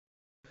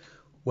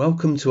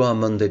Welcome to our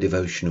Monday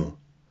devotional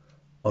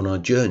on our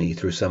journey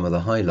through some of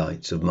the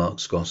highlights of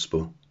Mark's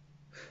Gospel.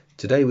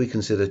 Today we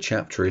consider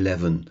chapter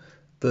 11,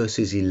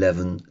 verses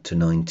 11 to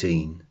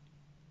 19.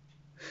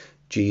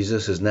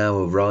 Jesus has now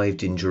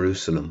arrived in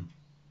Jerusalem.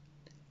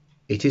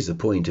 It is a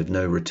point of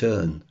no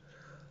return,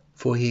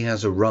 for he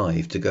has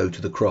arrived to go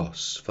to the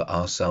cross for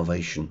our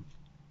salvation.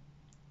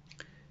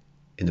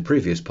 In the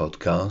previous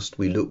podcast,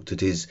 we looked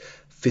at his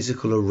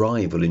physical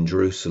arrival in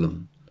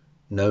Jerusalem,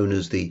 known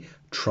as the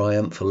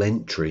triumphal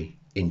entry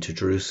into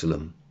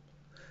Jerusalem,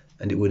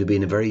 and it would have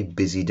been a very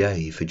busy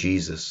day for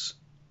Jesus.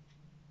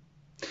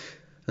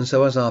 And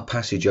so as our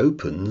passage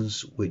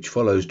opens, which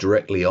follows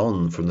directly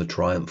on from the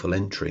triumphal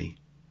entry,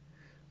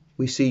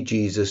 we see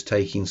Jesus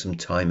taking some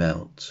time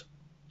out.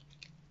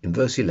 In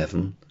verse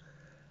 11,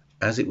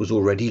 as it was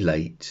already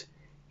late,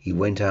 he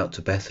went out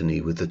to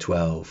Bethany with the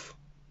 12.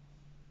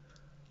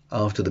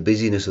 After the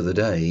busyness of the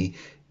day,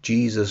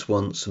 Jesus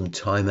wants some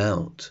time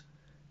out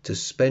to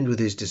spend with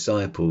his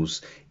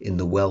disciples in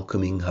the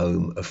welcoming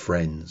home of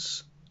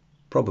friends,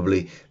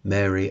 probably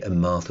Mary and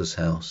Martha's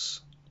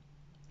house.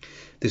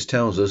 This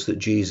tells us that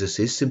Jesus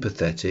is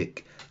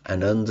sympathetic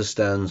and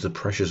understands the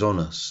pressures on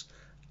us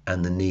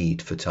and the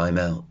need for time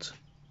out.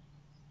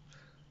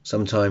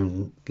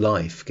 Sometimes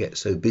life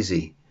gets so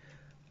busy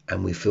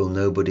and we feel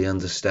nobody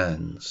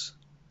understands,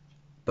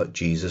 but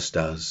Jesus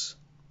does.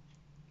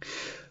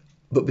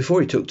 But before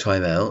he took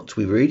time out,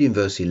 we read in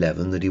verse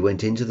 11 that he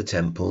went into the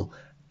temple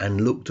and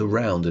looked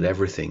around at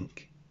everything.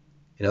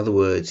 In other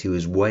words, he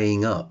was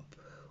weighing up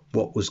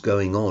what was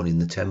going on in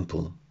the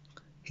temple.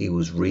 He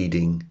was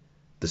reading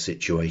the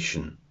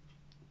situation.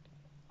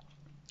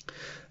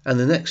 And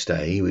the next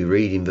day, we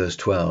read in verse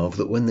 12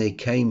 that when they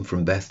came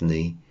from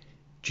Bethany,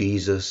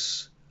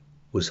 Jesus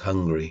was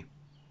hungry.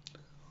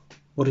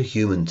 What a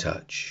human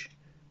touch.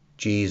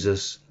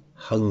 Jesus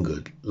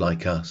hungered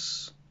like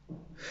us.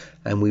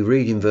 And we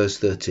read in verse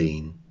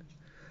 13,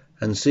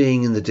 and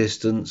seeing in the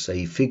distance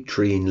a fig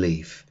tree in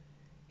leaf,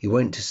 he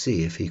went to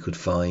see if he could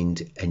find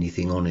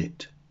anything on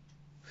it.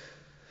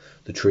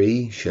 The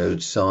tree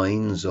showed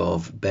signs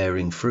of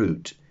bearing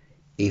fruit,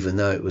 even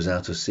though it was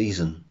out of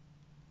season.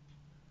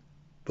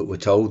 But we're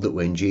told that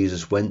when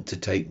Jesus went to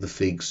take the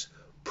figs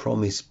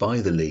promised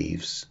by the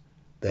leaves,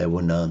 there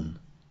were none.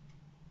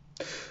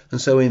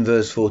 And so in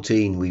verse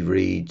 14 we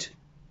read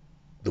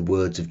the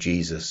words of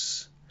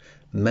Jesus,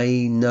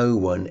 "May no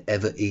one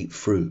ever eat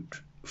fruit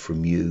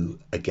from you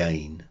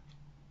again."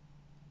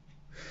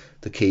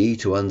 The key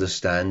to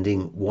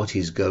understanding what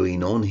is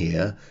going on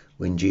here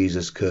when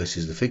Jesus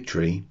curses the fig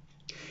tree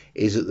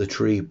is that the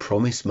tree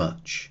promised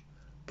much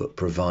but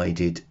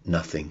provided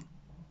nothing.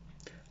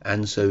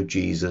 And so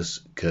Jesus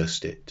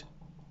cursed it,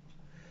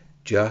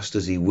 just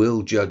as he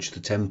will judge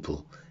the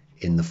temple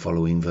in the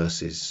following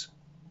verses.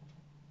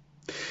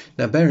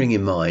 Now, bearing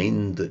in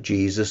mind that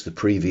Jesus the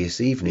previous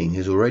evening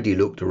has already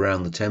looked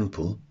around the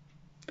temple,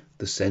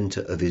 the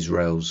center of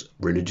Israel's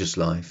religious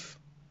life,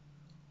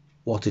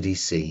 what had he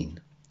seen?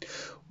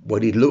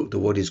 Well, he'd looked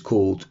at what is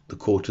called the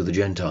court of the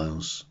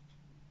Gentiles.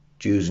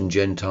 Jews and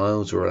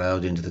Gentiles were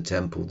allowed into the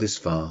temple this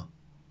far,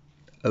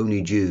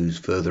 only Jews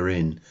further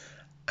in,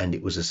 and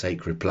it was a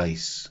sacred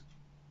place.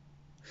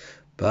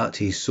 But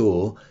he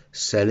saw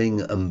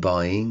selling and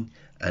buying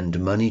and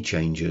money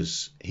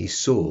changers. He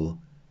saw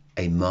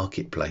a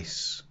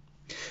marketplace.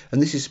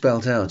 And this is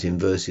spelt out in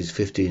verses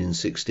 15 and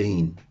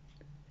 16.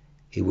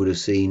 He would have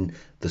seen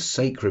the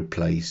sacred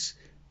place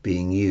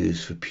being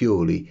used for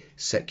purely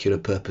secular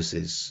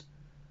purposes.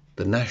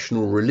 The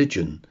national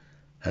religion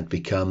had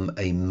become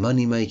a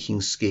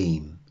money-making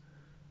scheme.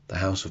 The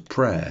house of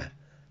prayer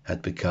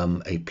had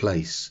become a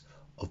place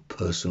of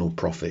personal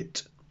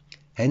profit.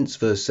 Hence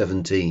verse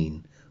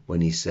 17,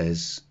 when he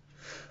says,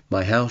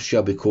 "My house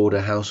shall be called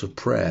a house of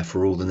prayer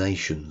for all the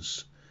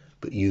nations,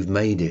 but you've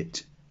made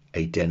it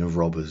a den of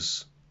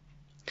robbers."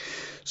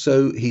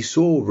 So he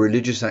saw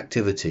religious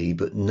activity,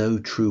 but no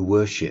true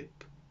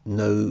worship,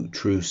 no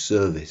true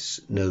service,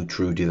 no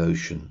true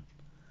devotion.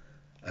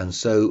 And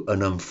so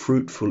an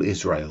unfruitful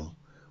Israel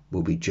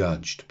will be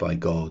judged by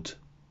God.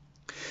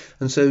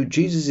 And so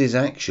Jesus'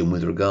 action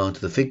with regard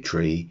to the fig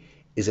tree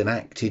is an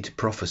acted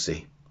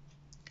prophecy.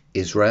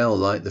 Israel,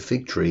 like the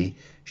fig tree,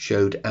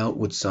 showed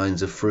outward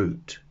signs of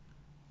fruit,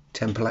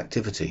 temple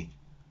activity.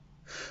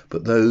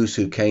 But those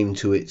who came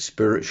to it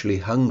spiritually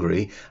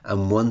hungry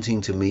and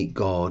wanting to meet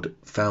God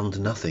found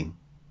nothing.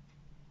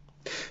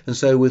 And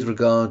so with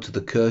regard to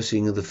the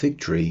cursing of the fig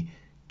tree,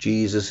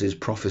 Jesus is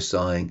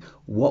prophesying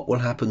what will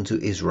happen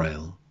to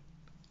Israel,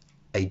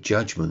 a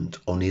judgment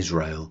on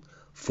Israel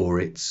for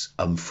its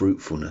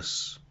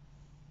unfruitfulness.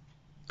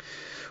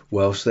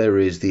 Whilst there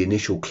is the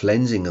initial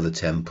cleansing of the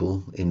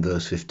temple in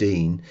verse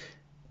 15,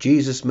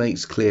 Jesus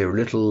makes clear a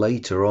little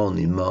later on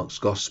in Mark's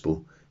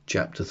Gospel,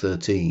 chapter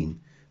 13,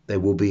 there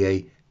will be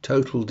a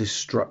total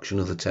destruction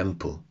of the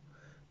temple.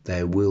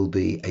 There will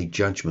be a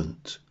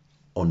judgment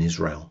on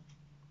Israel.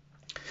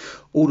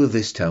 All of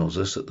this tells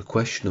us that the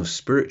question of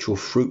spiritual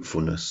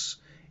fruitfulness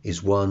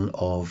is one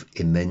of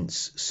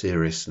immense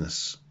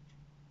seriousness.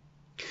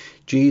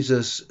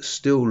 Jesus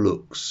still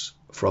looks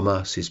from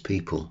us, his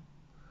people,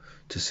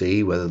 to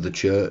see whether the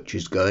church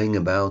is going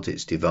about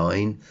its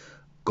divine,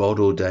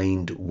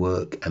 God-ordained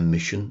work and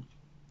mission.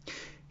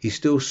 He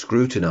still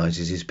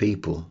scrutinizes his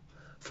people,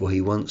 for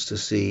he wants to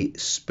see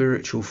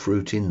spiritual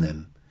fruit in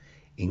them,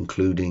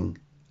 including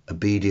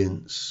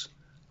obedience,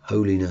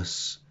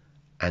 holiness,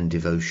 and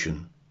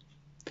devotion.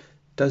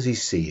 Does he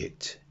see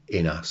it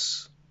in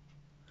us?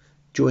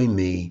 Join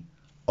me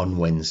on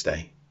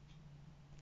Wednesday.